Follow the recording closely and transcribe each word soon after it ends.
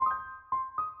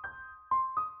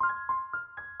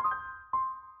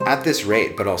at this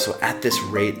rate, but also at this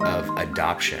rate of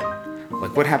adoption.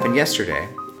 Like what happened yesterday,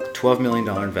 $12 million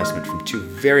investment from two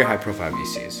very high-profile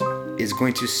VCs is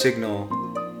going to signal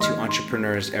to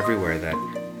entrepreneurs everywhere that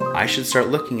I should start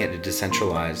looking at a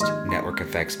decentralized network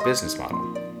effects business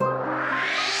model.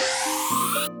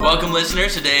 Welcome,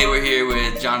 listeners. Today we're here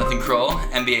with Jonathon Kroll,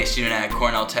 MBA student at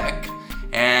Cornell Tech.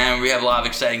 And we have a lot of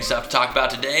exciting stuff to talk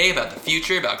about today, about the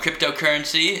future, about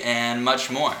cryptocurrency, and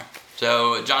much more.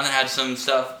 So Jonathan had some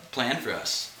stuff planned for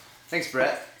us. Thanks,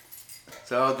 Brett.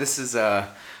 So this is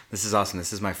awesome.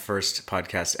 This is my first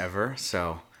podcast ever.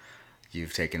 So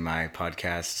you've taken my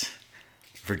podcast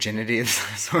virginity of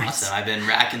sorts. Awesome. I've been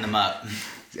racking them up.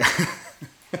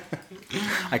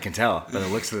 I can tell by the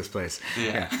looks of this place.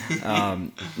 Yeah.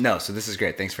 No, so this is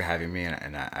great. Thanks for having me.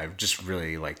 And I just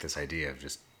really like this idea of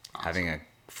just having a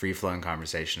free-flowing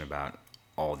conversation about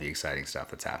all the exciting stuff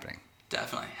that's happening.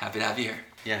 Definitely. Happy to have you here.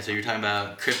 Yeah, so you're talking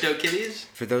about CryptoKitties?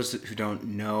 For those who don't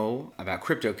know about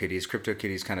CryptoKitties,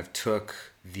 CryptoKitties kind of took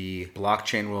the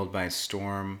blockchain world by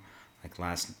storm like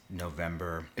last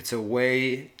November. It's a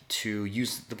way to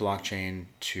use the blockchain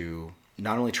to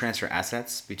not only transfer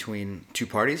assets between two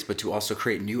parties, but to also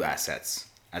create new assets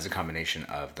as a combination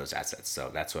of those assets.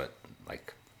 So that's what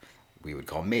we would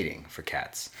call mating for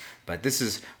cats. But this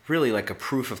is really like a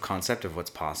proof of concept of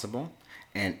what's possible.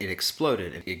 And it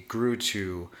exploded. It grew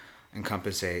to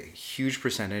encompass a huge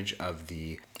percentage of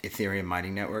the Ethereum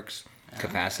mining network's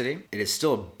capacity. It is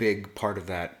still a big part of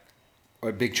that, or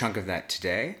a big chunk of that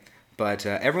today. But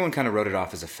everyone kind of wrote it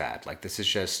off as a fad. Like this is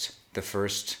just the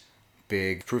first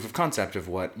big proof of concept of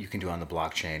what you can do on the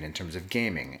blockchain in terms of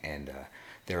gaming. And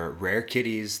there are rare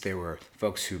kitties. There were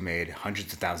folks who made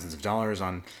hundreds of thousands of dollars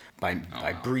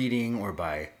by breeding or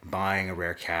by buying a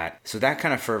rare cat. So that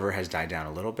kind of fervor has died down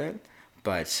a little bit.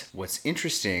 But what's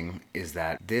interesting is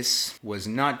that this was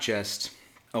not just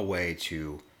a way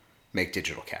to make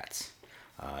digital cats.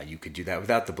 You could do that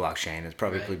without the blockchain. It'd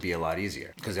probably be a lot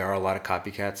easier because there are a lot of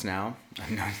copycats now.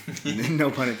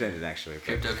 No pun intended, actually.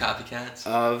 Crypto copycats?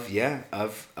 Of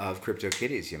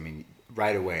CryptoKitties. I mean,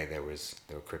 right away there were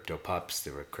crypto pups,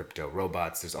 there were crypto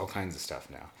robots. There's all kinds of stuff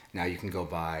now. Now you can go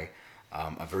buy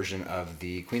a version of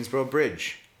the Queensboro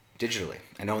Bridge digitally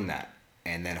and own that,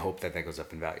 and then hope that goes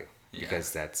up in value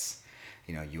because that's,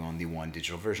 you own the one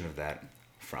digital version of that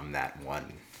from that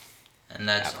one. And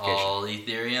that's all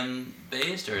Ethereum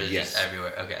based, or is it just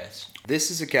everywhere? Okay. This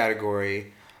is a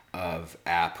category of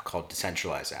app called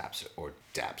decentralized apps, or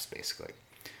dApps, basically.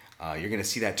 You're going to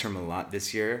see that term a lot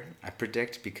this year, I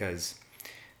predict, because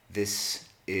this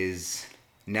is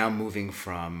now moving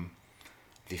from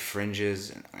the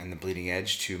fringes and the bleeding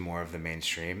edge to more of the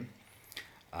mainstream.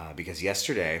 Because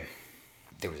yesterday,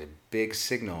 there was a big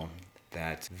signal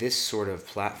that this sort of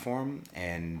platform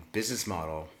and business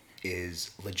model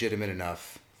is legitimate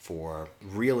enough for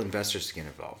real investors to get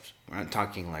involved. We're not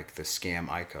talking like the scam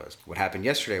ICOs. What happened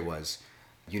yesterday was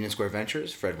Union Square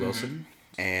Ventures, Fred Wilson,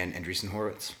 and Andreesen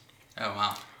Horowitz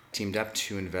teamed up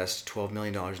to invest $12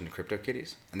 million into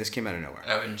CryptoKitties. And this came out of nowhere.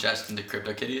 Oh, and just into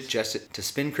CryptoKitties? Just to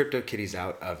spin CryptoKitties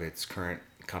out of its current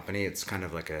company. It's kind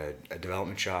of like a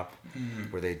development shop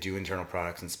where they do internal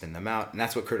products and spin them out. And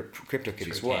that's what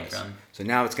CryptoKitties was. So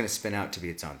now it's going to spin out to be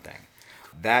its own thing.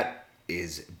 That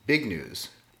is big news.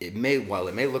 While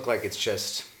it may look like it's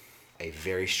just a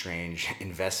very strange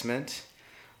investment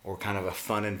or kind of a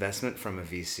fun investment from a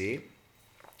VC,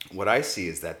 what I see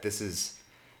is that this is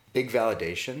big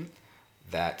validation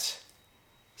that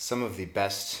some of the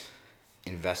best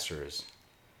investors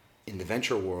in the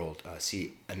venture world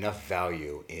see enough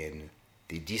value in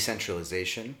the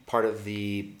decentralization part of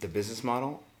the business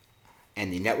model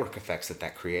and the network effects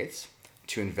that creates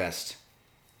to invest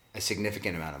a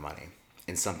significant amount of money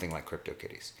in something like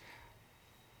CryptoKitties.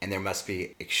 And there must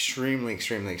be extremely,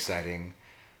 extremely exciting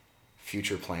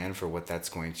future plan for what that's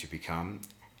going to become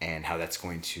and how that's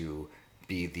going to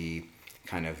be the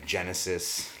kind of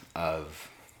genesis of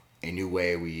a new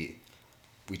way we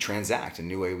transact, a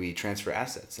new way we transfer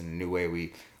assets, and a new way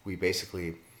we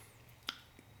basically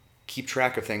keep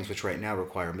track of things which right now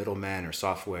require middlemen or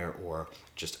software or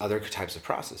just other types of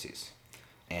processes.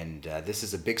 And this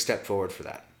is a big step forward for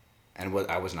that. And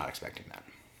I was not expecting that.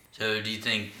 So do you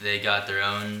think they got their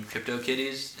own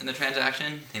CryptoKitties in the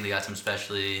transaction? Think they got some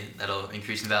specially that'll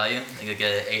increase in value? Think they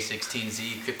get an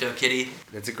A16Z CryptoKitty?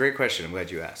 That's a great question. I'm glad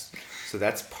you asked. So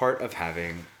that's part of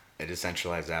having a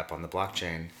decentralized app on the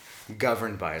blockchain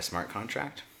governed by a smart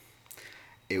contract.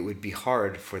 It would be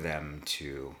hard for them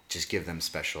to just give them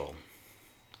special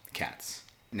cats.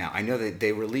 Now, I know that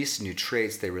they release new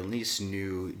traits, they release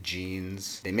new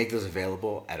genes, they make those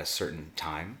available at a certain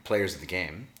time. Players of the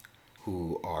game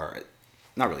who are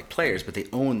not really players, but they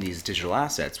own these digital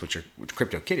assets, which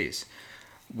CryptoKitties,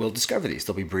 will discover these.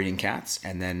 They'll be breeding cats,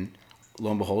 and then lo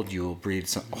and behold, you'll breed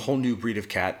a whole new breed of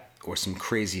cat, or some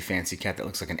crazy fancy cat that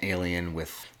looks like an alien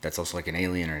that's also like an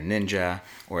alien or a ninja,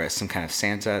 or some kind of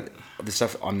Santa. This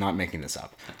stuff, I'm not making this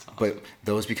up. That's awesome. But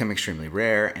those become extremely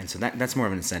rare, and so that's more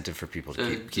of an incentive for people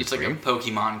to keep it's like a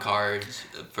Pokemon cards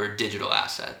for digital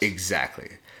assets. Exactly.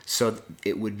 So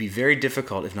it would be very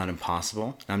difficult, if not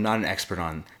impossible. I'm not an expert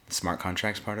on the smart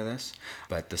contracts part of this,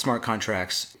 but the smart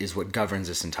contracts is what governs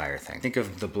this entire thing. Think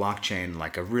of the blockchain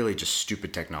like a really just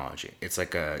stupid technology. It's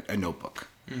like a notebook,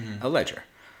 a ledger.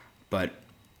 But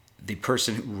the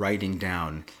person writing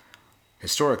down,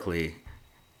 historically,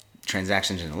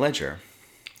 transactions in a ledger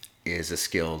is a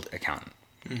skilled accountant.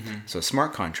 So a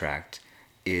smart contract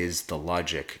is the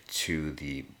logic to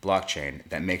the blockchain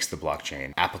that makes the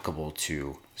blockchain applicable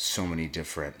to so many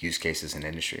different use cases and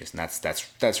industries. And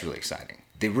that's really exciting.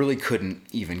 They really couldn't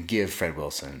even give Fred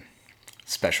Wilson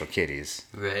special kitties.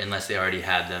 Right, unless they already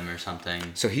had them or something.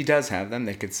 So he does have them.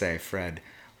 They could say, Fred,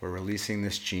 we're releasing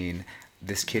this gene.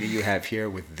 This kitty you have here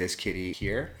with this kitty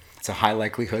here. It's a high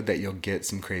likelihood that you'll get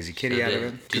some crazy kitty out of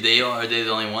it. Are they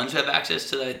the only ones who have access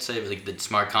to that, say, like the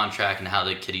smart contract and how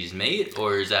the kitty's made,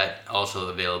 or is that also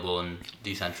available and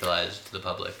decentralized to the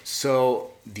public?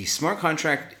 So the smart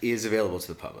contract is available to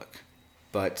the public,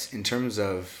 but in terms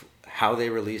of how they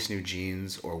release new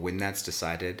genes or when that's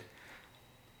decided,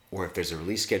 or if there's a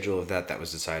release schedule of that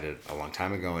was decided a long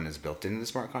time ago and is built into the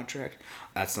smart contract,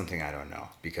 that's something I don't know,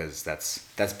 because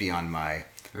that's beyond my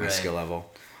skill level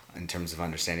in terms of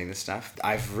understanding this stuff.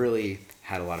 I've really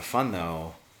had a lot of fun,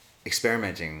 though,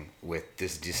 experimenting with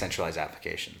this decentralized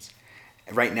applications.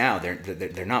 Right now,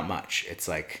 they're not much. It's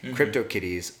like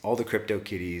CryptoKitties, all the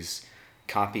CryptoKitties,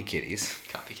 copycats,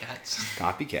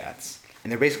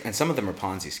 and they're basically, and some of them are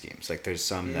Ponzi schemes. Like there's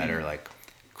some that are like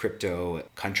crypto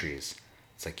countries.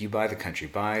 It's like you buy the country,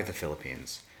 buy the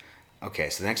Philippines. Okay,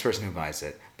 so the next person who buys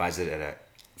it at a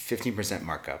 15%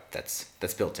 markup that's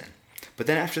built in. But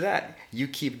then after that, you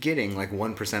keep getting like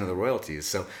 1% of the royalties.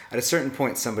 So at a certain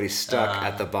point, somebody's stuck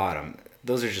at the bottom.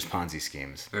 Those are just Ponzi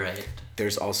schemes. Right.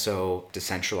 There's also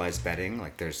decentralized betting.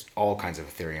 Like there's all kinds of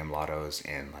Ethereum lottos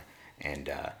and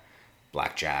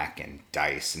blackjack and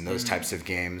dice and those types of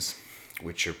games,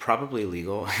 which are probably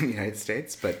legal in the United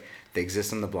States, but they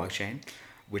exist on the blockchain,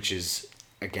 which is,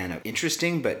 again,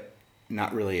 interesting, but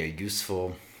not really a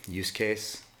useful use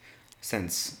case,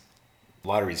 since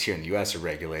lotteries here in the U.S. are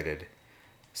regulated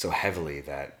so heavily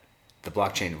that the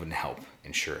blockchain wouldn't help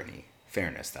ensure any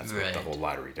fairness. That's what the whole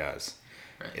lottery does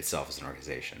itself as an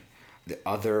organization. The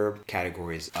other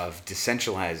categories of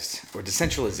decentralized or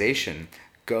decentralization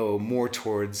go more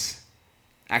towards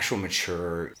actual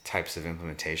mature types of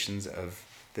implementations of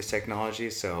this technology.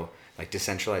 So like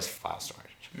decentralized file storage.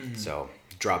 So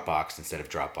Dropbox, instead of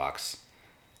Dropbox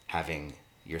having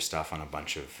your stuff on a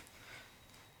bunch of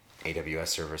AWS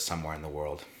servers somewhere in the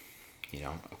world,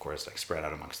 of course, like spread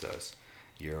out amongst those.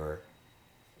 Your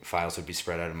files would be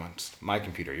spread out amongst my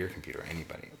computer, your computer,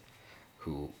 anybody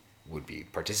who would be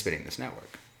participating in this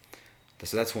network.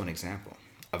 So that's one example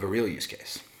of a real use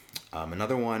case.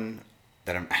 Another one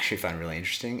that I'm actually find really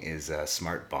interesting is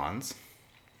smart bonds.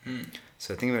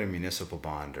 So think about a municipal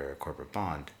bond or a corporate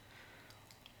bond.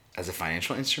 As a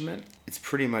financial instrument, it's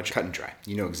pretty much cut and dry.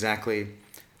 You know exactly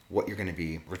what you're going to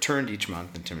be returned each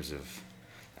month in terms of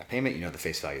that payment. You know the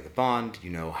face value of the bond.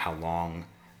 You know how long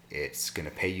it's going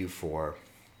to pay you for,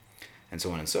 and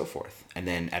so on and so forth. And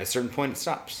then at a certain point, it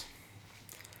stops,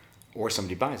 or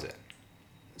somebody buys it.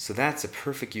 So that's a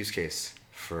perfect use case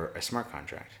for a smart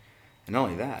contract. And not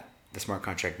only that, the smart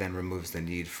contract then removes the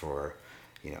need for,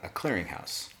 a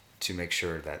clearinghouse to make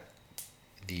sure that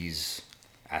these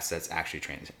assets actually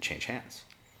change hands.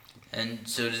 And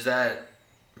so does that,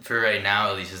 for right now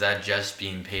at least, is that just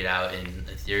being paid out in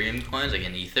Ethereum coins, like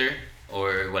in Ether,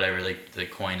 or whatever, like the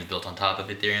coin is built on top of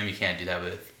Ethereum? You can't do that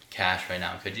with cash right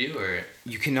now, could you? Or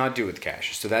you cannot do it with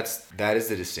cash. So that is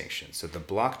the distinction. So the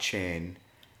blockchain,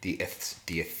 the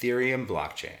Ethereum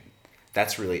blockchain,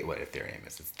 that's really what Ethereum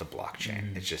is. It's the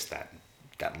blockchain. It's just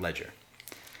that ledger.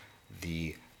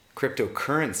 The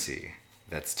cryptocurrency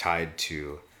that's tied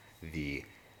to the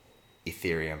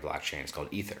Ethereum blockchain is called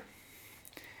Ether.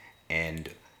 And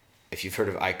if you've heard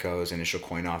of ICOs, initial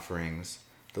coin offerings,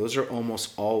 those are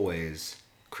almost always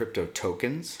crypto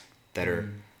tokens that are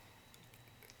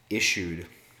issued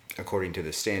according to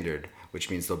the standard, which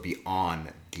means they'll be on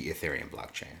the Ethereum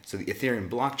blockchain. So the Ethereum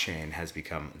blockchain has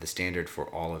become the standard for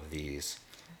all of these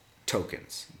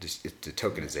tokens. It's the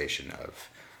tokenization of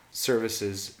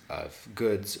services, of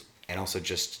goods, and also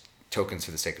just tokens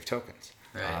for the sake of tokens.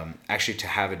 Right. Actually, to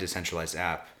have a decentralized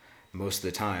app most of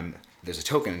the time there's a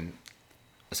token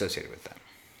associated with them.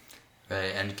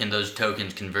 Right, and can those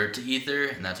tokens convert to Ether,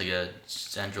 and that's like a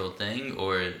central thing,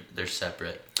 or they're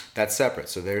separate? That's separate.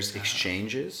 So there's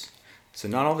exchanges. So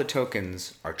not all the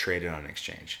tokens are traded on an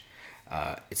exchange.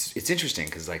 It's interesting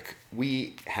because like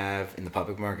we have in the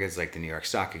public markets like the New York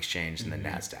Stock Exchange and the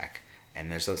NASDAQ,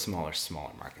 and there's those smaller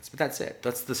markets. But that's it.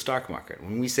 That's the stock market.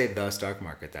 When we say the stock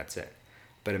market, that's it.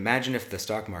 But imagine if the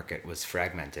stock market was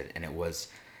fragmented and it was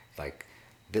like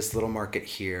this little market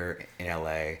here in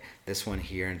LA, this one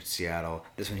here in Seattle,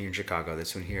 this one here in Chicago,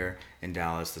 this one here in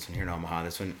Dallas, this one here in Omaha,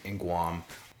 this one in Guam,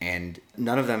 and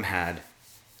none of them had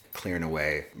clear and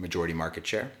away majority market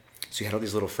share. So you had all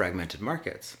these little fragmented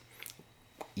markets,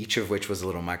 each of which was a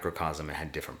little microcosm and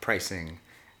had different pricing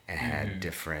and had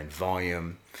different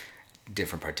volume,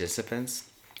 different participants.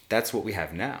 That's what we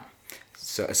have now.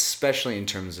 So especially in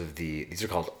terms of these are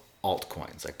called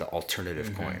altcoins, like the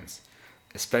alternative coins.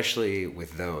 Especially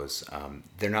with those,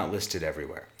 they're not listed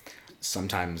everywhere.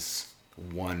 Sometimes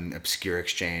one obscure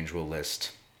exchange will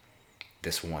list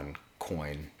this one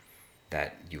coin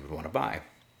that you would want to buy.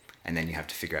 And then you have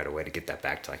to figure out a way to get that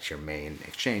back to like your main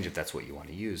exchange if that's what you want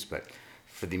to use. But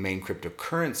for the main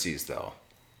cryptocurrencies though,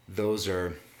 those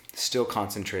are still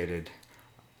concentrated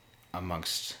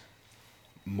amongst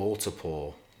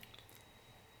multiple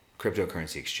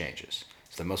cryptocurrency exchanges.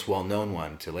 So the most well-known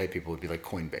one to lay people would be like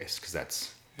Coinbase, because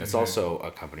that's also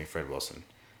a company Fred Wilson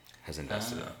has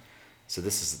invested in. So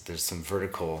there's some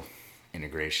vertical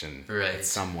integration in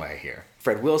some way here.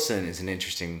 Fred Wilson is an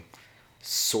interesting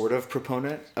sort of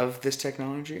proponent of this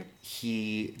technology.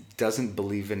 He doesn't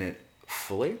believe in it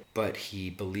fully, but he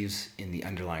believes in the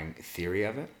underlying theory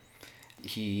of it.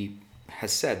 He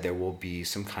has said there will be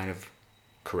some kind of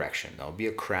correction. There'll be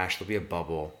a crash, there'll be a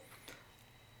bubble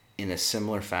in a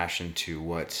similar fashion to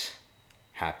what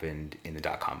happened in the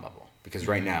dot-com bubble. Because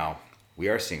right now, we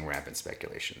are seeing rampant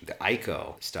speculation. The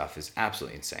ICO stuff is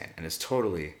absolutely insane, and it's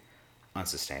totally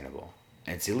unsustainable.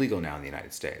 And it's illegal now in the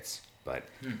United States, but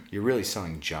you're really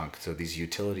selling junk. So these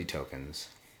utility tokens,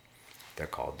 they're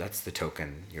called, that's the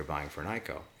token you're buying for an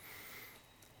ICO.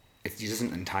 It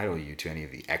doesn't entitle you to any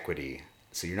of the equity.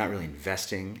 So you're not really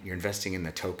investing. You're investing in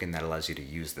the token that allows you to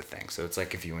use the thing. So it's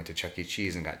like if you went to Chuck E.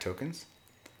 Cheese and got tokens,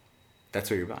 that's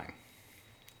what you're buying.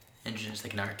 And just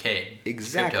like an arcade.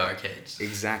 Exactly. Crypto arcades.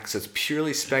 Exactly. So it's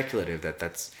purely speculative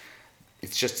it's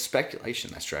just speculation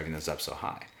that's driving those up so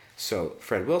high. So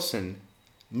Fred Wilson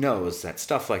knows that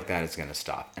stuff like that is going to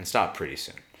stop, and stop pretty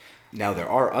soon. Now there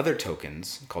are other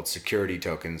tokens called security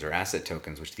tokens or asset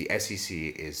tokens, which the SEC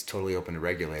is totally open to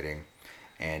regulating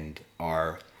and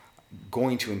are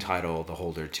going to entitle the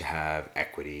holder to have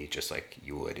equity just like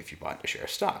you would if you bought a share of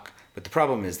stock. But the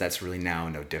problem is that's really now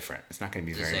no different. It's not going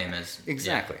to be the same as...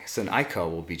 Exactly. Yeah. So an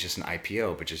ICO will be just an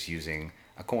IPO, but just using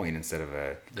a coin instead of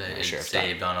a share of stock.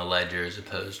 Saved on a ledger as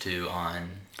opposed to on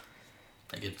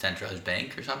like a centralized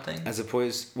bank or something?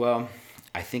 Well,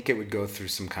 I think it would go through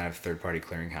some kind of third-party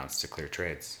clearinghouse to clear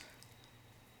trades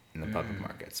in the public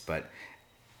markets. But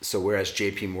so whereas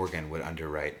JP Morgan would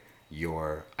underwrite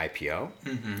your IPO,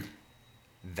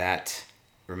 that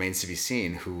remains to be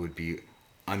seen who would be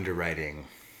underwriting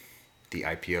the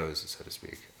IPOs, so to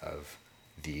speak, of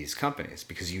these companies,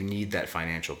 because you need that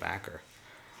financial backer.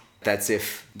 That's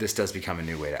if this does become a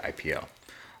new way to IPO.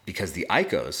 Because the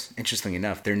ICOs, interestingly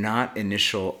enough, they're not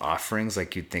initial offerings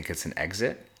like you'd think it's an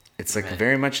exit. It's like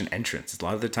very much an entrance. A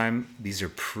lot of the time, these are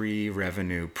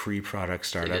pre-revenue, pre-product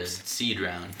startups. Like a seed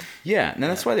round. Yeah, now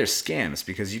that's why they're scams,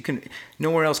 because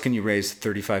nowhere else can you raise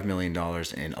 $35 million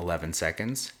in 11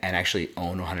 seconds and actually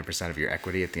own 100% of your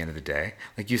equity at the end of the day.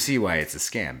 Like, you see why it's a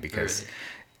scam, because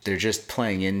they're just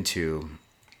playing into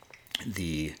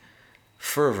the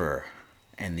fervor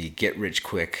and the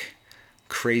get-rich-quick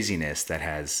craziness that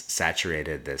has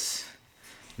saturated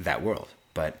that world.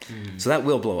 But so that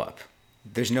will blow up.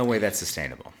 There's no way that's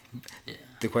sustainable. Yeah.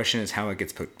 The question is how it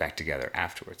gets put back together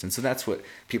afterwards. And so that's what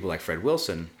people like Fred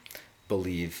Wilson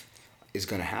believe is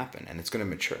going to happen, and it's going to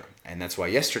mature. And that's why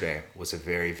yesterday was a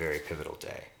very, very pivotal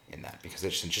day in that, because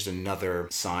it's just another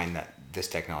sign that this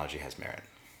technology has merit.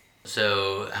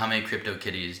 So how many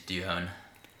CryptoKitties do you own?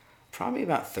 Probably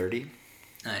about 30.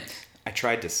 Nice. I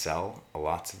tried to sell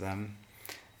lots of them.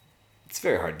 It's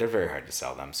very hard. They're very hard to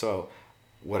sell them. So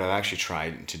what I've actually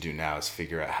tried to do now is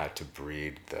figure out how to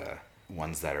breed the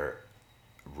ones that are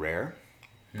rare,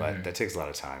 but that takes a lot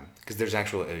of time, because there's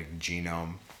actually a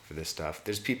genome for this stuff.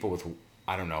 There's people with,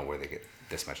 I don't know where they get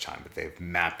this much time, but they've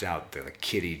mapped out the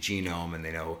kitty genome, and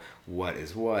they know what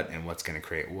is what and what's going to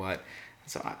create what.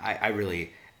 So I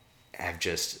really have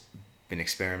just been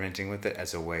experimenting with it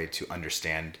as a way to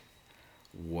understand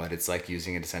what it's like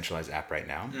using a decentralized app right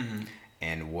now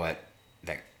and what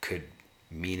that could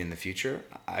mean in the future.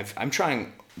 I'm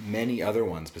trying many other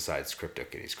ones besides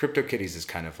CryptoKitties. CryptoKitties is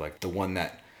kind of like the one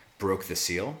that broke the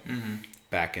seal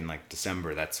back in like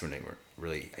December. That's when it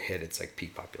really hit its like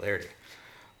peak popularity.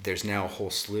 There's now a whole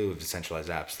slew of decentralized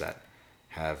apps that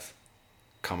have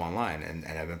come online, and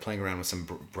I've been playing around with some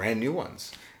brand new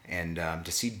ones, and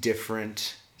to see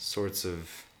different sorts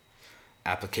of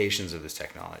applications of this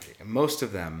technology. And most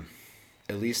of them,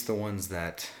 at least the ones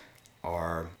that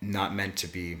are not meant to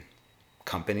be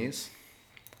companies,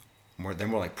 they're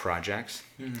more like projects.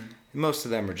 Most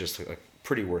of them are just like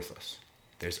pretty worthless.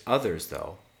 There's others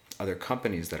though, other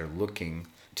companies that are looking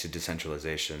to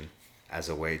decentralization as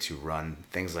a way to run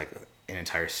things like an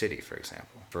entire city, for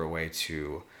example, for a way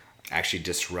to actually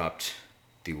disrupt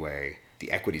the way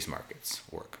the equities markets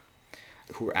work,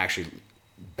 who are actually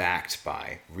backed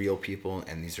by real people.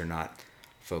 And these are not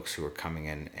folks who are coming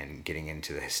in and getting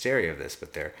into the hysteria of this,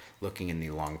 but they're looking in the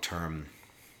long term,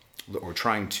 or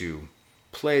trying to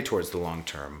play towards the long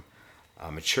term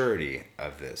maturity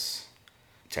of this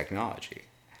technology.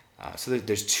 So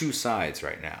there's two sides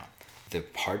right now. The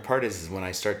hard part is when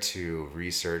I start to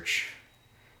research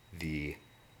the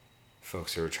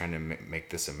folks who are trying to make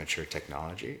this a mature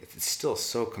technology, it's still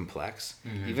so complex.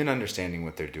 Even understanding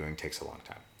what they're doing takes a long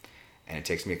time. And it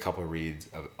takes me a couple of reads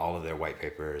of all of their white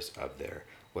papers, of their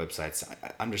websites.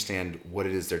 I understand what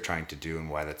it is they're trying to do and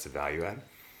why that's a value add.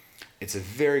 It's a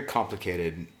very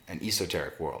complicated and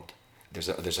esoteric world.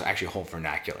 There's actually a whole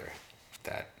vernacular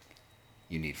that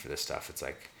you need for this stuff. It's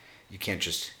like you can't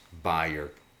just buy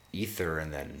your ether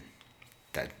and then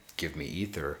that give me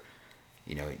ether.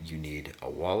 You know, you need a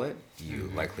wallet.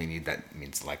 You likely need, that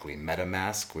means likely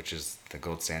MetaMask, which is the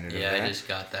gold standard of that. Yeah, I just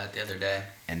got that the other day.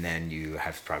 And then you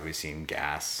have probably seen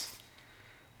gas.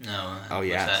 No. Oh,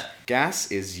 yeah. That?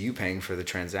 Gas is you paying for the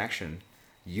transaction.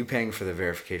 You paying for the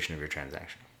verification of your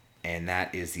transaction. And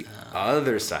that is the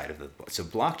other side of the... So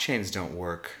blockchains don't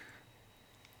work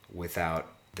without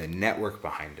the network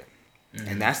behind it.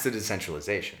 And that's the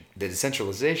decentralization. The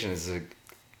decentralization is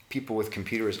people with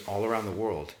computers all around the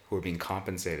world who are being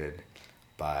compensated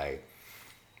by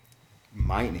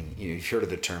mining. You know, you've heard of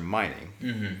the term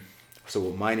mining. So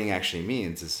what mining actually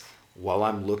means is, while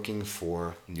I'm looking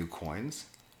for new coins,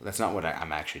 that's not what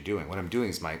I'm actually doing. What I'm doing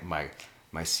is my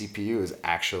CPU is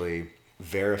actually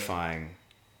verifying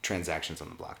transactions on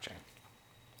the blockchain,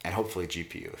 and hopefully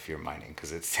GPU if you're mining,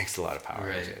 because it takes a lot of power.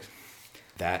 Right.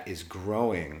 That is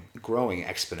growing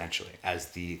exponentially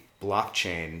as the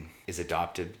blockchain is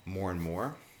adopted more and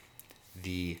more.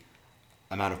 The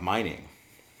amount of mining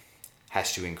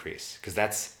has to increase, because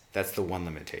that's the one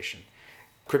limitation.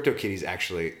 CryptoKitties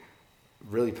actually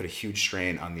really put a huge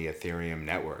strain on the Ethereum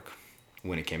network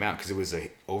when it came out, because it was an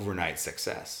overnight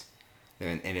success,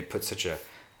 and it put such a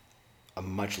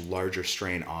much larger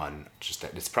strain on just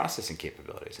its processing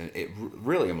capabilities, and it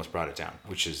really almost brought it down,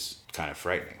 which is kind of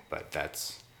frightening. But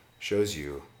that shows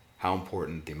you how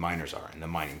important the miners are and the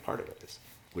mining part of it is,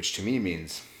 which to me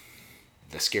means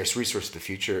the scarce resource of the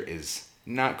future is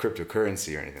not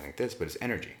cryptocurrency or anything like this, but it's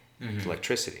energy. It's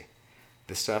electricity.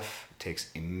 This stuff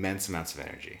takes immense amounts of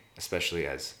energy, especially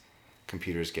as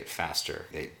computers get faster.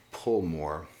 They pull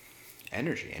more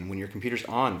energy. And when your computer's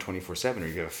on 24/7, or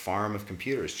you have a farm of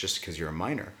computers just because you're a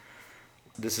miner,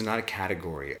 this is not a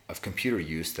category of computer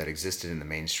use that existed in the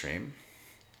mainstream,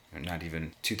 and not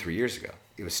even 2-3 years ago.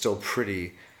 It was still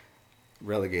pretty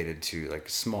relegated to like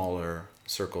smaller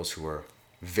circles who were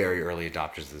very early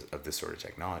adopters of this sort of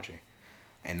technology.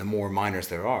 And the more miners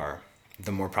there are,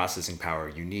 the more processing power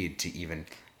you need to even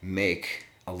make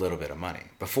a little bit of money.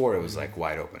 Before, it was like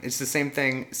wide open. It's the same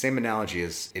thing, same analogy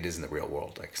as it is in the real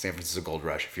world. Like San Francisco Gold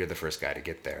Rush, if you're the first guy to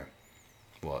get there,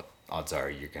 well, odds are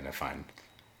you're going to find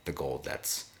the gold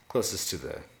that's closest to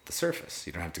the surface.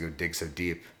 You don't have to go dig so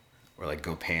deep, or like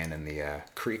go pan in the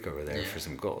creek over there for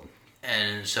some gold.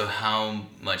 And so how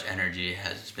much energy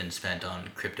has been spent on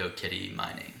CryptoKitty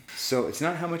mining? So it's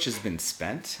not how much has been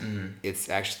spent. It's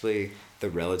actually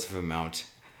the relative amount,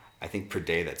 I think, per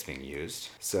day that's being used.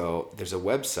 So there's a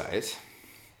website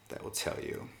that will tell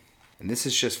you, and this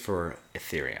is just for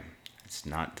Ethereum.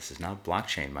 This is not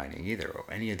blockchain mining either, or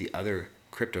any of the other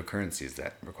cryptocurrencies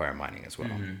that require mining as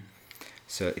well.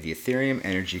 So the Ethereum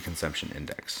Energy Consumption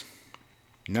Index.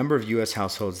 Number of U.S.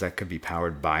 households that could be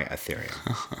powered by Ethereum.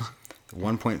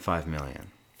 1.5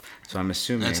 million. So I'm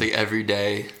assuming... That's like every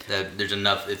day that there's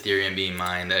enough Ethereum being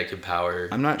mined that it could power...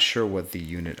 I'm not sure what the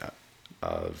unit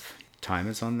of time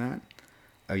is on that.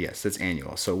 Oh yes, that's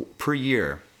annual. So per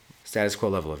year, status quo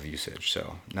level of usage.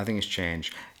 So nothing has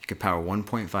changed. You could power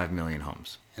 1.5 million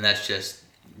homes. And that's just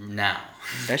now.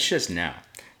 That's just now.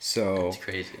 So, that's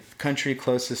crazy. Country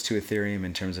closest to Ethereum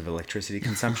in terms of electricity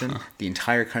consumption, the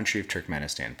entire country of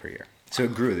Turkmenistan per year. So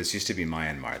it grew. This used to be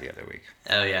Myanmar the other week.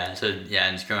 Oh, yeah. So, yeah,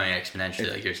 and it's growing exponentially,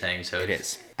 like you're saying. So it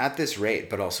is. At this rate,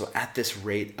 but also at this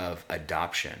rate of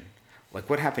adoption. Like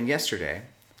what happened yesterday,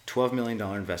 $12 million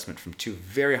investment from two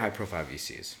very high-profile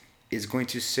VCs is going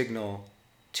to signal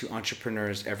to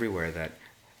entrepreneurs everywhere that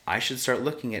I should start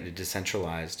looking at a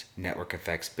decentralized network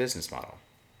effects business model.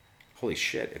 Holy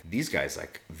shit, if these guys,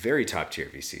 like very top-tier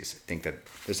VCs, think that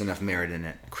there's enough merit in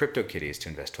it, CryptoKitties, to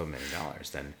invest $12 million,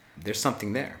 then there's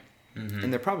something there. Mm-hmm.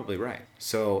 And they're probably right.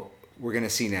 So we're going to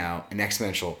see now an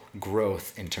exponential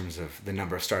growth in terms of the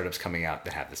number of startups coming out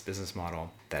that have this business model,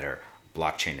 that are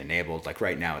blockchain enabled. Like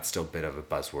right now, it's still a bit of a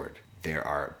buzzword. There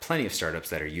are plenty of startups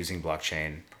that are using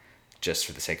blockchain just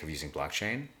for the sake of using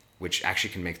blockchain, which actually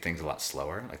can make things a lot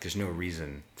slower. Like there's no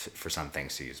reason for some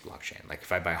things to use blockchain. Like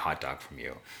if I buy a hot dog from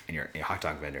you and you're a hot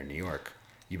dog vendor in New York,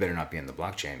 you better not be in the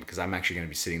blockchain because I'm actually going to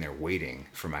be sitting there waiting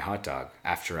for my hot dog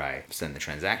after I send the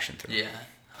transaction through. Yeah.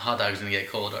 Hot dog's going to get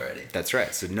cold already. That's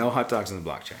right. So no hot dogs on the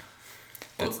blockchain.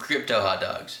 Well, crypto hot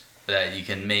dogs that you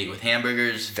can make with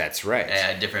hamburgers. That's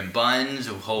right. Different buns,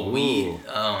 whole wheat.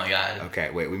 Oh my God.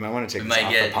 Okay, wait. We might want to take this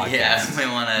off the podcast. Yeah, we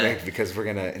might want to. Because we're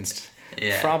going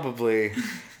to probably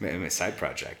a side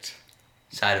project.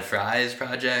 Side of fries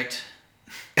project.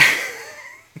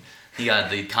 You got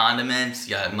the condiments,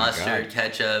 you got mustard,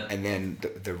 ketchup. And then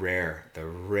the rare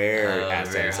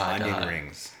assets, onion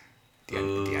rings. The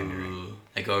onion ring.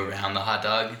 They go around the hot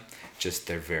dog? Just,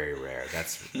 they're very rare.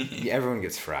 That's everyone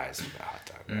gets fries with a hot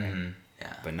dog, right? Mm-hmm.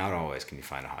 Yeah. But not always can you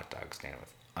find a hot dog stand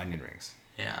with onion rings.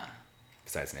 Yeah.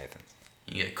 Besides Nathan's.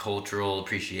 You get cultural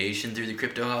appreciation through the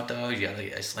crypto hot dogs. You got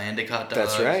like Icelandic hot dogs.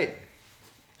 That's right.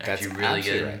 That's really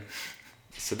good. Right.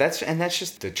 So that's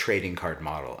just the trading card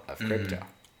model of crypto. Mm-hmm.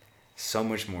 So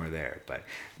much more there. But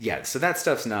yeah, so that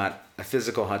stuff's not, a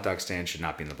physical hot dog stand should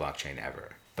not be in the blockchain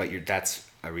ever. But that's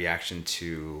a reaction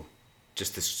to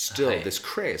just this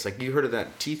craze. Like you heard of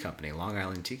that tea company, Long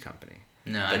Island Tea Company.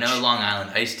 No, I know Long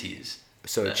Island iced teas.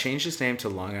 So it changed its name to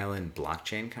Long Island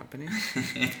Blockchain Company.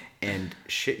 And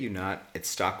shit you not, its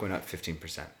stock went up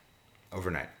 15%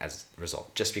 overnight as a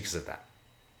result, just because of that.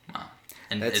 Wow.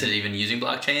 And is it even using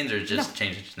blockchains or just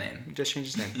changed its name? Just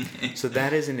changed its name. So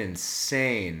that is an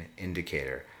insane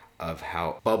indicator of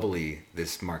how bubbly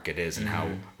this market is and how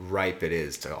ripe it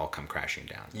is to all come crashing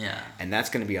down. Yeah. And that's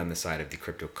going to be on the side of the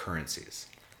cryptocurrencies,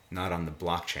 not on the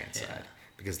blockchain side.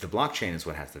 Because the blockchain is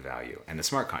what has the value and the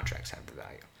smart contracts have the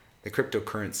value. The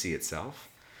cryptocurrency itself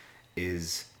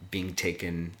is being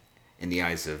taken in the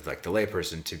eyes of like the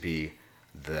layperson to be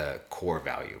the core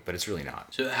value, but it's really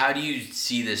not. So how do you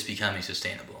see this becoming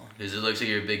sustainable? Because it looks like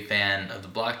you're a big fan of the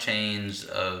blockchains,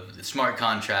 of the smart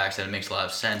contracts, that it makes a lot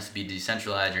of sense to be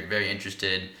decentralized. You're very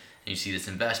interested, and you see this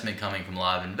investment coming from a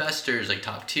lot of investors, like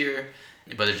top tier,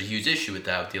 but there's a huge issue with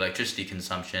that, with the electricity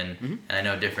consumption. Mm-hmm. And I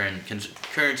know different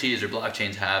currencies or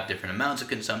blockchains have different amounts of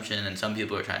consumption, and some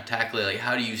people are trying to tackle it. Like,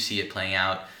 how do you see it playing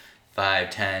out 5,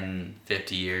 10,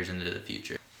 50 years into the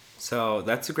future? So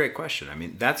that's a great question. I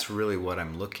mean, that's really what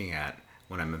I'm looking at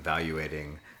when I'm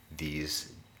evaluating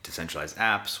these decentralized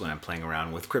apps, when I'm playing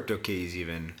around with CryptoKitties,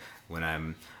 even when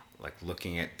I'm like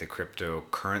looking at the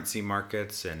cryptocurrency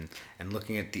markets and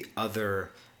looking at the other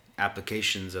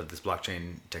applications of this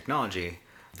blockchain technology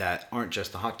that aren't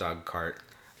just the hot dog cart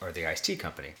or the iced tea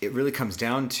company. It really comes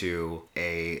down to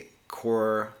a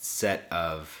core set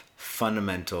of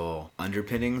fundamental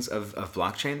underpinnings of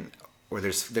blockchain. Or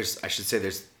there's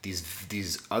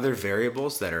these other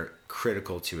variables that are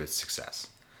critical to its success.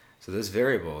 So those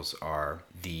variables are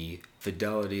the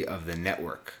fidelity of the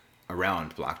network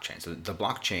around blockchain. So the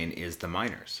blockchain is the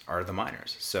miners.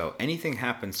 So anything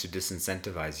happens to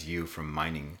disincentivize you from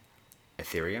mining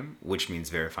Ethereum, which means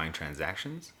verifying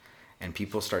transactions, and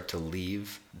people start to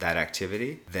leave that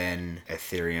activity, then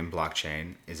Ethereum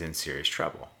blockchain is in serious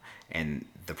trouble. And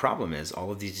the problem is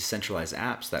all of these decentralized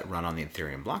apps that run on the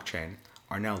Ethereum blockchain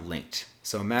are now linked.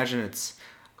 So imagine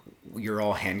you're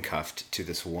all handcuffed to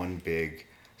this one big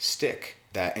stick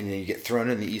and then you get thrown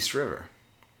in the East River.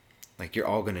 Like you're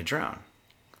all gonna drown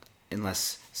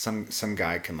unless some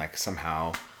guy can like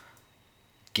somehow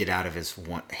get out of his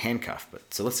one handcuff.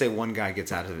 But so let's say one guy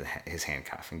gets out of his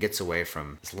handcuff and gets away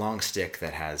from this long stick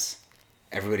that has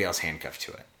everybody else handcuffed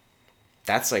to it.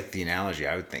 That's like the analogy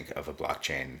I would think of a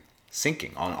blockchain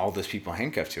sinking. On all those people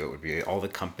handcuffed to it would be all the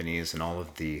companies and all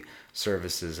of the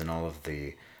services and all of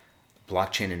the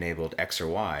blockchain enabled X or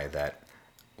Y that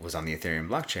was on the Ethereum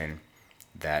blockchain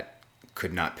that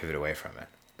could not pivot away from it.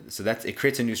 So it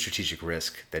creates a new strategic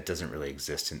risk that doesn't really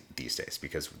exist these days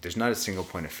because there's not a single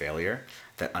point of failure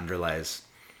that underlies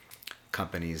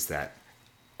companies that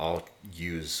all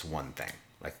use one thing.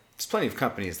 Like, there's plenty of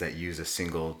companies that use a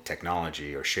single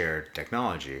technology or shared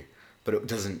technology, but it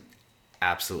doesn't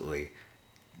absolutely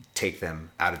take them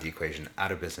out of the equation,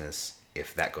 out of business,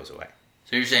 if that goes away.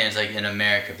 So you're saying it's like in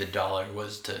America, if the dollar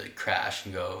was to crash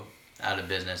and go out of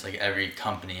business, like every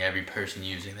company, every person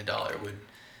using the dollar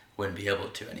wouldn't be able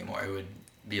to anymore. It would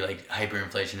be like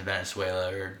hyperinflation in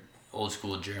Venezuela or old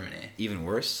school Germany. Even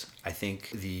worse, I think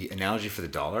the analogy for the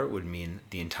dollar would mean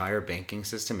the entire banking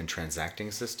system and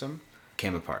transacting system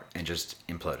came apart and just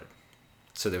imploded.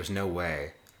 So there was no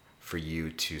way for you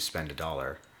to spend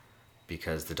 $1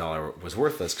 because the dollar was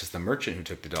worthless because the merchant who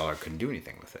took the dollar couldn't do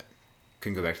anything with it.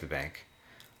 Couldn't go back to the bank.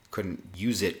 Couldn't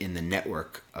use it in the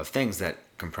network of things that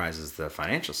comprises the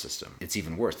financial system. It's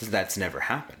even worse. That's never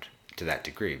happened to that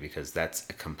degree because that's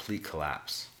a complete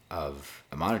collapse of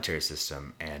a monetary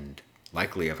system and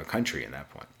likely of a country in that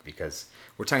point, because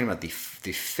we're talking about the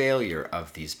failure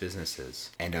of these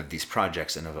businesses and of these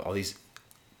projects and of all these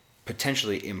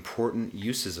potentially important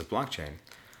uses of blockchain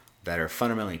that are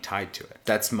fundamentally tied to it.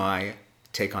 That's my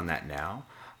take on that now.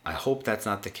 I hope that's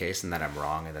not the case and that I'm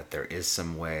wrong and that there is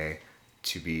some way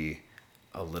to be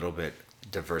a little bit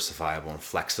diversifiable and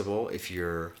flexible if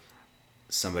you're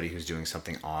somebody who's doing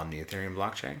something on the Ethereum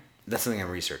blockchain. That's something I'm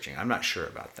researching. I'm not sure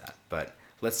about that, but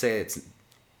let's say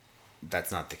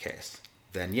that's not the case.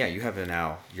 Then yeah,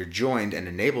 you're joined and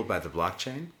enabled by the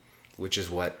blockchain, which is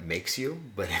what makes you,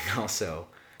 but it can also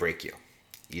break you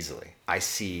easily. I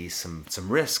see some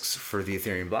risks for the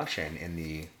Ethereum blockchain in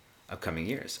the upcoming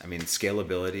years. I mean,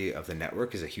 scalability of the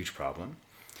network is a huge problem.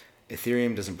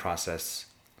 Ethereum doesn't process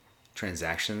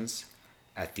transactions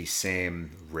at the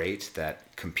same rate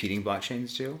that competing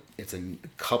blockchains do. It's a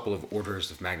couple of orders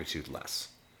of magnitude less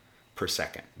per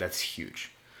second. That's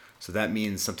huge. So that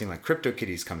means something like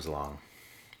CryptoKitties comes along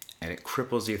and it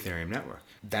cripples the Ethereum network.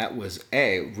 That was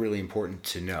A, really important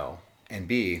to know, and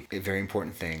B, a very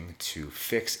important thing to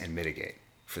fix and mitigate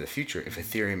for the future if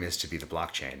Ethereum is to be the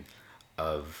blockchain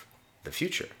of the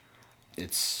future.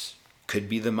 It could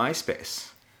be the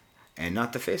MySpace and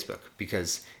not the Facebook,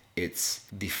 because it's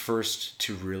the first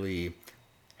to really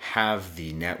have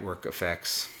the network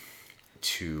effects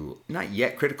to not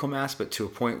yet critical mass, but to a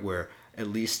point where at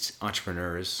least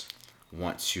entrepreneurs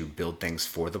want to build things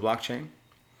for the blockchain.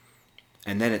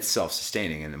 And then it's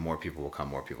self-sustaining, and the more people will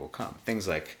come. Things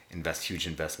like huge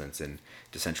investments in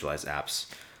decentralized apps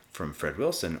from Fred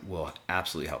Wilson will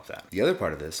absolutely help that. The other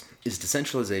part of this is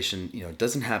decentralization,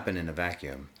 doesn't happen in a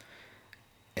vacuum.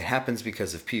 It happens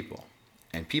because of people.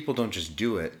 And people don't just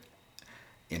do it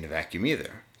in a vacuum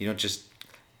either. You don't just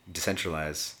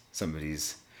decentralize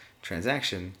somebody's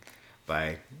transaction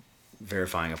by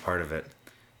verifying a part of it,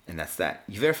 and that's that.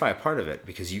 You verify a part of it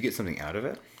because you get something out of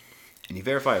it, and you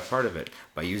verify a part of it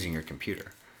by using your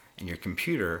computer. And your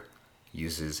computer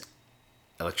uses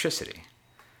electricity.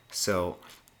 So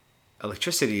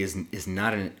electricity is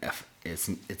not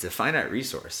it's a finite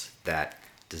resource that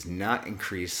does not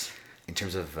increase in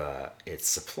terms of its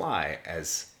supply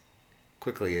as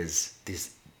quickly as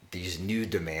these new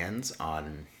demands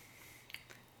on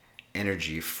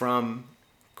energy from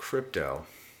crypto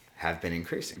have been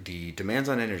increasing. The demands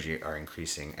on energy are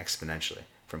increasing exponentially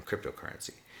from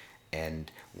cryptocurrency.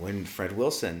 And when Fred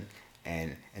Wilson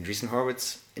and Andreesen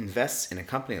Horowitz invests in a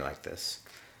company like this,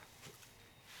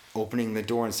 opening the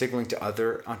door and signaling to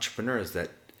other entrepreneurs that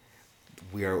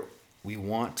we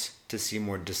want to see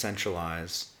more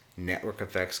decentralized network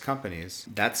effects companies,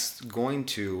 that's going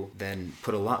to then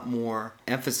put a lot more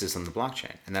emphasis on the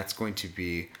blockchain. And that's going to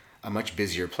be a much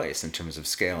busier place in terms of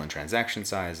scale and transaction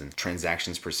size and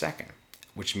transactions per second,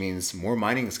 which means more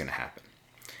mining is going to happen.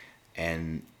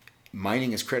 And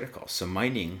mining is critical. So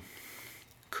mining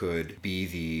could be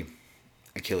the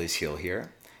Achilles heel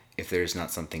here if there's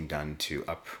not something done to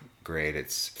upgrade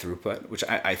its throughput, which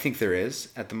I think there is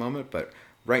at the moment, but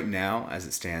right now, as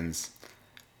it stands,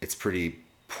 it's pretty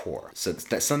poor. So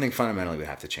that's something fundamentally would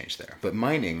have to change there. But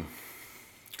mining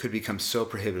could become so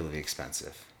prohibitively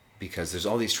expensive because there's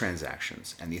all these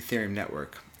transactions and the Ethereum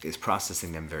network is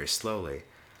processing them very slowly.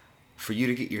 For you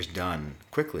to get yours done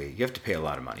quickly, you have to pay a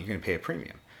lot of money. You're going to pay a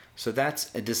premium. So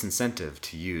that's a disincentive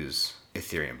to use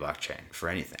Ethereum blockchain for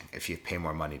anything if you pay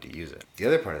more money to use it. The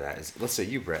other part of that is, let's say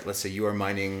you, Brett, let's say you are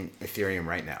mining Ethereum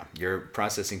right now. You're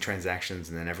processing transactions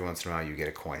and then every once in a while you get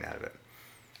a coin out of it.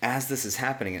 As this is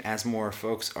happening and as more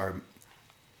folks are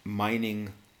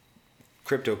mining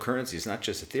cryptocurrencies, not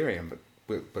just Ethereum,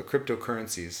 but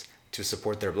cryptocurrencies to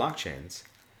support their blockchains,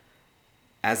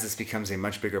 as this becomes a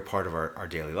much bigger part of our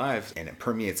daily lives and it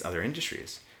permeates other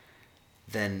industries,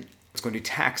 then it's going to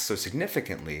tax so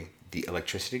significantly the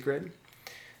electricity grid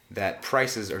that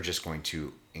prices are just going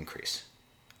to increase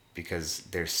because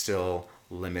there's still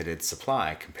limited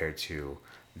supply compared to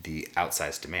the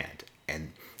outsized demand.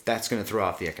 And that's going to throw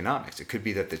off the economics. It could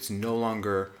be that it's no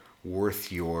longer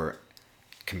worth your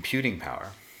computing power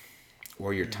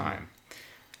or your time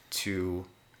to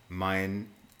mine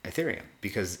Ethereum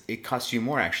because it costs you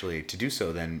more actually to do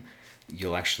so than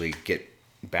you'll actually get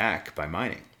back by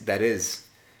mining. That is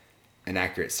an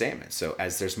accurate statement. So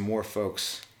as there's more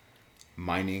folks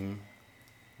mining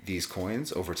these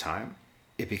coins over time,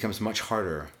 it becomes much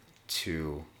harder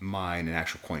to mine an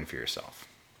actual coin for yourself,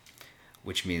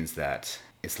 which means that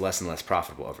it's less and less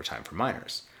profitable over time for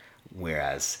miners,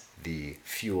 whereas the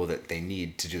fuel that they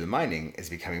need to do the mining is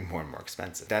becoming more and more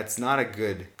expensive. That's not a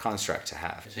good construct to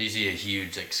have. So you see a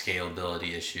huge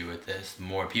scalability issue with this. The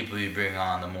more people you bring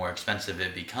on, the more expensive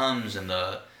it becomes, and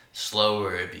the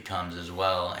slower it becomes as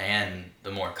well, and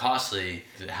the more costly.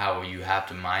 How you have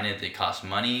to mine it, it costs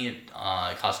money, it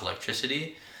costs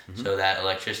electricity. So that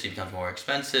electricity becomes more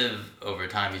expensive over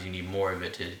time because you need more of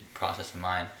it to process and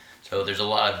mine. So there's a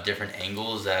lot of different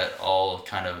angles that all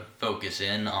kind of focus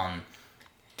in on,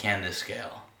 can this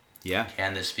scale? Yeah.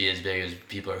 Can this be as big as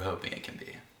people are hoping it can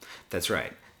be? That's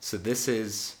right. So this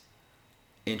is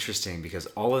interesting because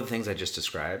all of the things I just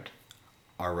described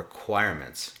are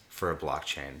requirements for a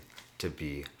blockchain to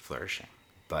be flourishing.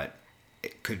 But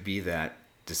it could be that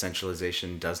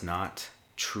decentralization does not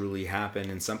truly happen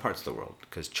in some parts of the world,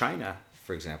 because China,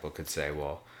 for example, could say,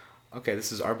 well, okay,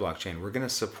 this is our blockchain. We're going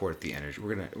to support the energy.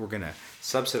 We're going to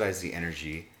subsidize the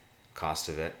energy cost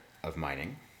of it, of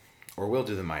mining, or we'll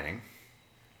do the mining.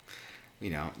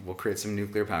 We'll create some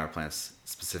nuclear power plants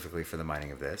specifically for the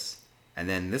mining of this, and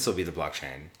then this will be the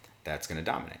blockchain that's going to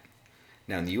dominate.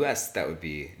 Now, in the US, that would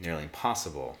be nearly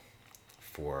impossible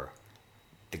for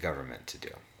the government to do,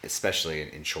 especially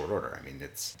in short order. I mean,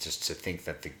 it's just to think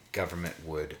that the government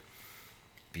would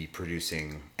be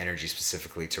producing energy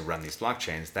specifically to run these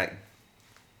blockchains, that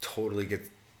totally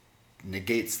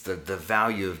negates the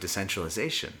value of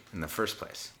decentralization in the first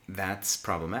place. That's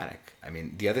problematic. I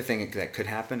mean, the other thing that could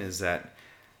happen is that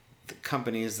the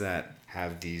companies that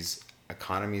have these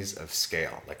economies of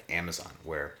scale, like Amazon,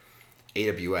 where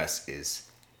AWS is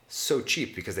so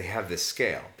cheap because they have this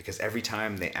scale, because every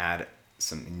time they add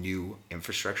some new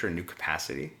infrastructure, new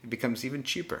capacity, it becomes even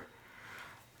cheaper.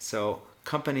 So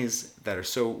companies that are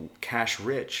so cash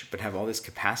rich but have all this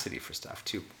capacity for stuff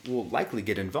too will likely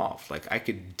get involved. Like I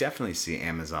could definitely see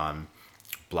Amazon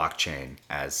blockchain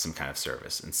as some kind of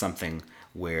service and something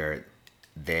where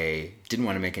they didn't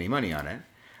want to make any money on it,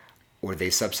 or they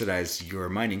subsidize your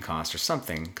mining cost or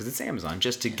something because it's Amazon,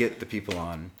 just to get the people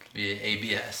on. Via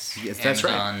ABS. Yes, that's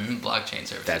Amazon right. Blockchain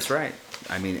services. That's right.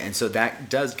 I mean, and so that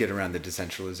does get around the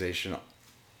decentralization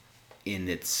in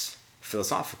its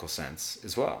philosophical sense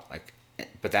as well.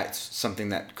 But that's something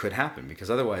that could happen, because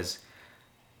otherwise,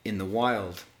 in the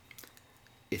wild,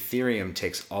 Ethereum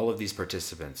takes all of these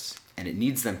participants and it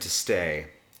needs them to stay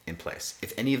in place.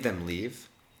 If any of them leave,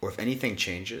 or if anything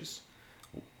changes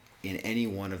in any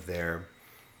one of their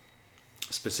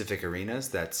specific arenas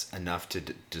that's enough to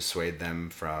dissuade them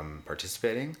from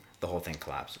participating, the whole thing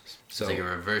collapses. So it's like a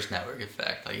reverse network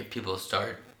effect. Like if people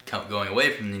start going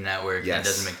away from the network, yes, and it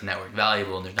doesn't make the network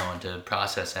valuable, and there's no one to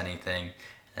process anything,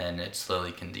 then it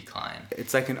slowly can decline.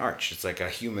 It's like an arch. It's like a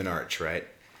human arch, right?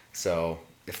 So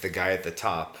if the guy at the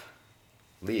top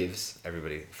leaves,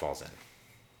 everybody falls in.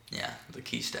 Yeah, the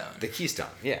keystone. The keystone,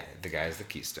 yeah. The guy is the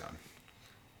keystone.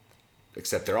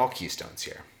 Except they're all keystones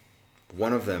here.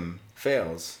 One of them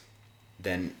fails,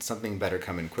 then something better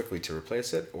come in quickly to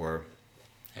replace it, or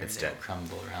it's dead. Will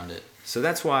crumble around it. So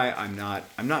that's why I'm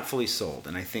not fully sold,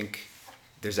 and I think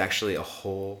there's actually a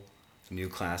whole new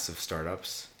class of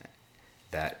startups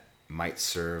that might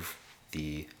serve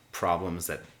the problems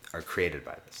that are created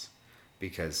by this.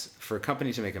 Because for a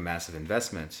company to make a massive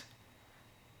investment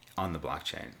on the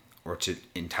blockchain, or to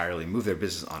entirely move their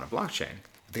business on a blockchain,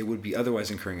 they would be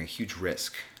otherwise incurring a huge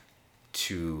risk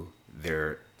to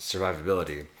their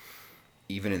survivability,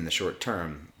 even in the short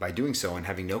term, by doing so and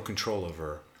having no control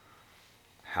over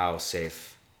how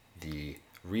safe the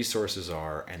resources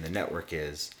are and the network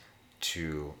is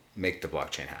to make the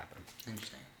blockchain happen.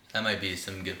 Interesting. That might be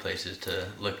some good places to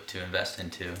look to invest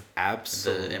into.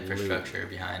 Absolutely. The infrastructure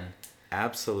behind.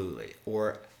 Absolutely.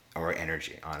 Or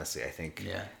energy, honestly. I think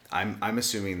I'm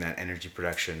assuming that energy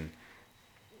production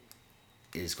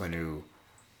is going to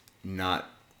not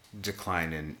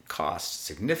decline in cost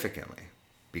significantly,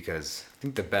 because I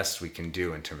think the best we can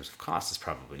do in terms of cost is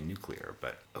probably nuclear,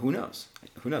 but who knows?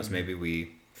 Mm-hmm. Maybe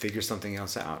we figure something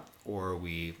else out, or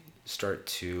we start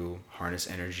to harness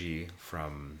energy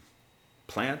from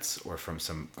plants or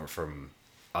from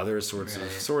other sorts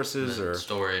of sources, or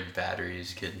storage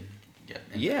batteries could get.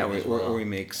 Or we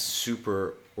make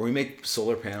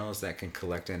solar panels that can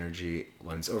collect energy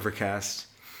when it's overcast.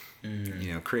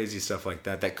 Crazy stuff like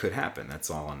that could happen. That's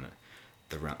all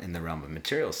in the realm of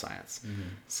material science.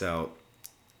 So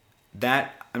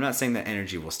that, I'm not saying that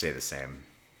energy will stay the same.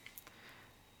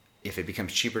 If it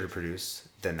becomes cheaper to produce,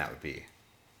 then that would be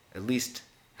at least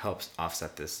helps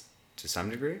offset this to some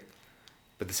degree.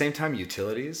 But at the same time,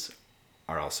 utilities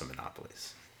are also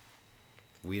monopolies.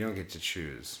 We don't get to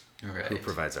choose who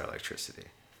provides our electricity.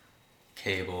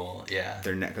 Cable, yeah.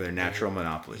 They're natural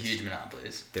monopolies. Huge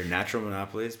monopolies. They're natural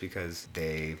monopolies because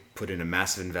they put in a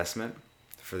massive investment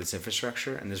for this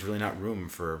infrastructure, and there's really not room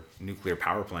for nuclear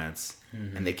power plants,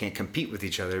 and they can't compete with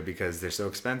each other because they're so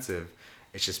expensive.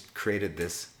 It's just created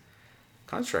this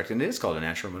construct, and it is called a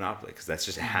natural monopoly because that's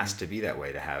just it has to be that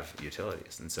way to have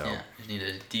utilities. And so you need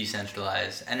to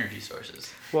decentralize energy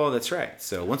sources. Well, that's right.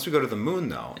 So once we go to the moon,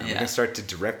 though, and we can start to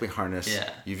directly harness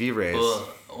UV rays. Well,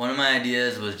 one of my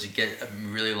ideas was to get a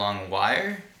really long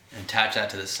wire and attach that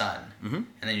to the sun, and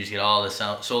then you just get all the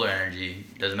solar energy.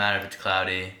 Doesn't matter if it's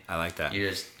cloudy. I like that. You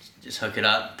just hook it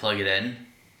up, plug it in,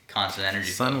 constant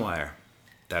energy. Sun flow. wire.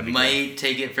 That'd be Might great.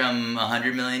 take it from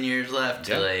 100 million years left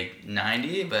to like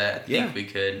 90, but I think we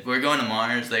could. We're going to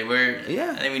Mars. I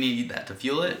think we need that to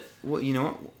fuel it. Well, you know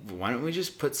what? Why don't we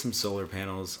just put some solar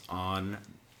panels on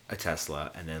a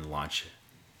Tesla and then launch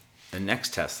the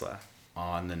next Tesla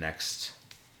on the next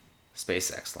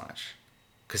SpaceX launch?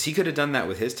 Because he could have done that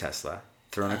with his Tesla,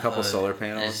 thrown a couple solar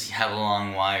panels. Just have a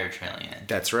long wire trailing it.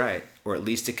 That's right. Or at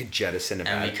least it could jettison a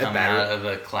battery. And we come out of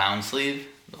a clown sleeve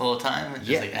the whole time. It's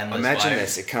just like endless imagine wires.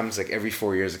 this. It comes like every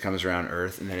 4 years. It comes around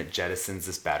Earth, and then it jettisons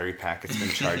this battery pack it's been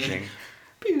charging.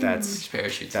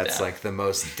 That's like the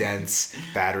most dense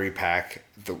battery pack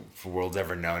the world's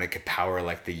ever known. It could power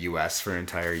like the U.S. for an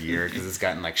entire year because it's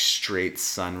gotten like straight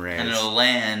sun rays. And it'll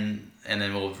land, and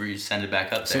then we'll send it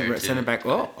back up there. Send it back.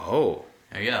 Oh.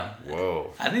 There you go.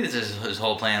 Whoa. I think this is his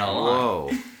whole plan all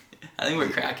along. Whoa. I think we're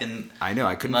cracking. I know.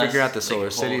 I couldn't figure out the Solar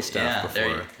City stuff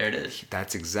before. There it is.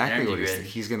 That's exactly what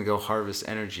he's going to go harvest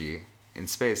energy in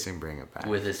space and bring it back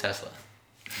with his Tesla.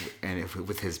 And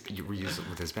with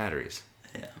his batteries.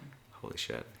 Yeah. Holy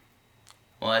shit.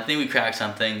 Well, I think we cracked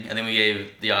something. I think we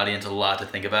gave the audience a lot to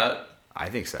think about. I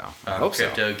think so. I hope so.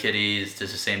 CryptoKitties to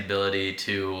sustainability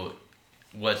to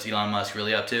what's Elon Musk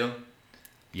really up to.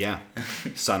 Yeah.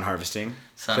 Sun harvesting.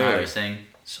 Harvesting.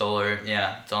 Solar.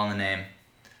 Yeah, it's all in the name.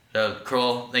 So,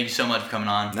 Kroll, thank you so much for coming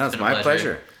on. No, it's my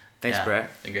pleasure. Thanks, Brett.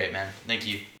 It's been great, man. Thank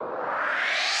you.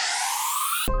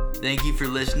 Thank you for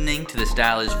listening to the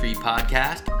Style is Free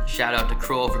podcast. Shout out to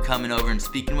Kroll for coming over and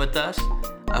speaking with us.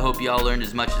 I hope you all learned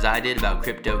as much as I did about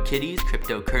CryptoKitties,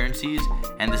 cryptocurrencies,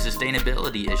 and the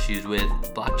sustainability issues with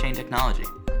blockchain technology.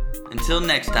 Until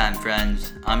next time,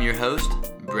 friends, I'm your host,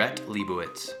 Brett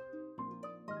Leibowitz.